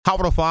Hot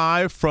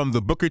 105 from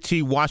the Booker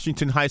T.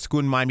 Washington High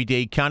School in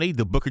Miami-Dade County,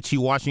 the Booker T.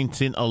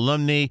 Washington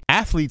Alumnae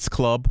Athletes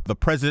Club, the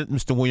president,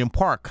 Mr. William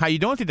Park. How you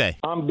doing today?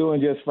 I'm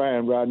doing just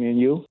fine, Rodney, and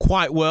you?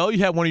 Quite well. You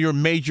had one of your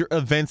major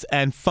events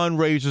and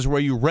fundraisers where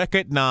you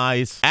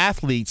recognize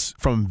athletes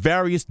from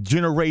various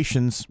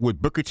generations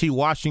with Booker T.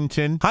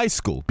 Washington High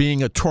School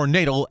being a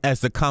tornado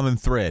as the common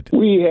thread.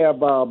 We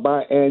have our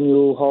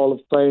biannual Hall of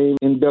Fame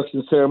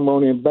induction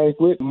ceremony and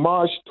banquet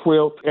March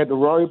 12th at the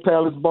Royal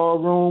Palace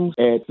Ballrooms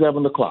at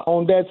 7 o'clock.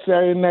 On that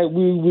Saturday night,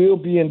 we will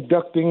be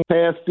inducting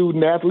past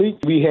student athletes.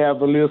 We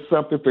have a little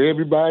something for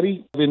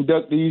everybody.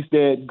 Inductees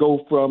that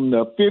go from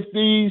the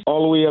 50s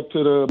all the way up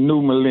to the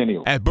new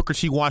millennial. At Booker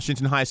T.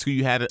 Washington High School,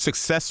 you had a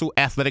successful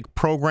athletic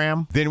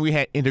program. Then we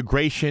had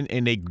integration,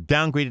 and they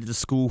downgraded the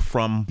school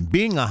from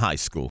being a high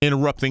school,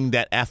 interrupting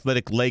that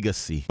athletic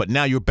legacy. But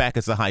now you're back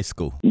as a high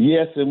school.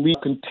 Yes, and we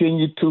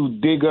continue to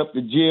dig up the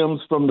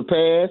gems from the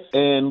past,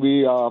 and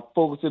we are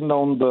focusing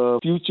on the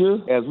future,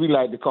 as we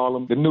like to call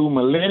them, the new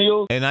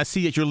millennials. And I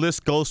see that your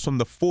list goes from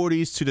the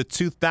 40s to the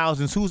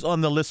 2000s. Who's on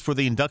the list for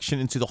the induction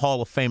into the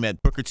Hall of Fame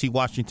at Booker T.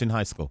 Washington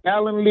High School?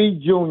 Allen Lee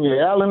Jr.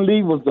 Allen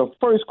Lee was the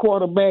first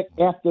quarterback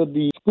after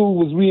the school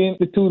was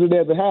reinstituted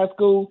as a high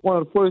school. One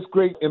of the first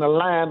great in a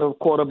line of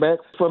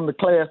quarterbacks from the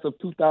class of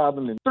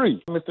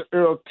 2003. Mr.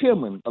 Earl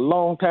Tillman, a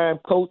longtime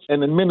coach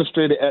and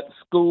administrator at the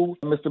school.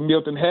 Mr.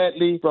 Milton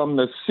Hadley from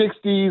the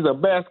 60s, a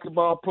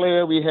basketball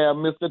player. We have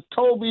Mr.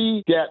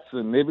 Toby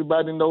Gatson.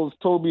 Everybody knows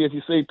Toby. If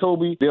you say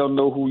Toby, they'll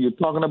know who you're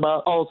talking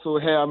about. Also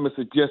have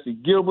Mr. Jesse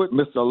Gilbert,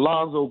 Mr.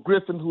 Alonzo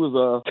Griffin, who is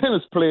a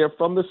tennis player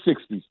from the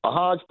 60s. A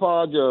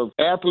hodgepodge of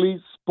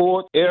athletes,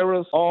 sport,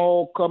 eras,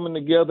 all coming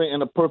together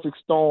in a perfect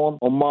storm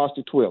on March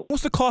the 12th.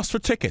 What's the cost for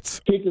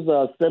tickets? Tickets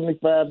are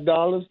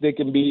 $75. They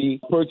can be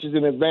purchased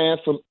in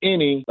advance from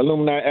any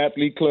Alumni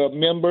Athlete Club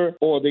member,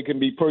 or they can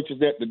be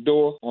purchased at the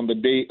door on the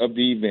day of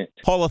the event.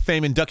 Hall of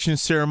Fame induction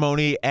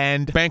ceremony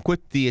and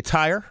banquet, the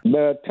attire?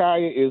 The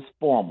attire is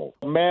formal.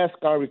 Masks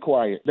are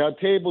required. The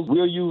tables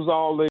will use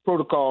all the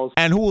protocols.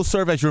 And who will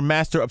serve as your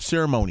master of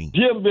ceremony?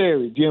 Jim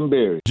Berry. Jim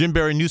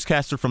Berry,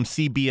 newscaster from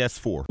CBS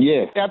 4.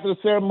 Yes. After the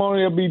ceremony,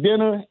 there'll be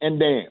dinner and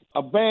dance.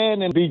 A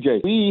band and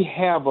DJ. We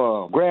have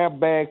a grab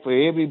bag for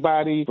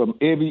everybody from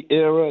every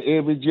era,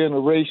 every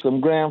generation. Some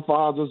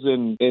grandfathers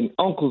and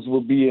uncles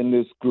will be in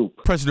this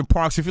group. President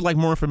Parks, if you'd like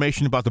more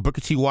information about the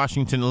Booker T.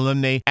 Washington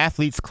Alumnae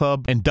Athletes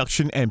Club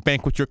induction and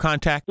banquet, your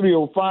contact?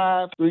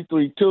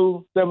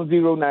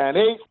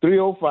 305-332-7098.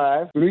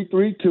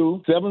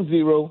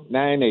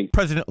 305-332-7098.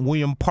 President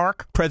William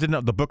Park, president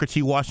of the Booker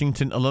T.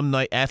 Washington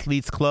Alumni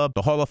Athletes Club,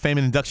 the Hall of Fame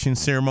induction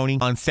ceremony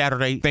on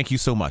Saturday. Thank you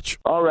so much.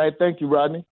 All right. Thank you, Rodney.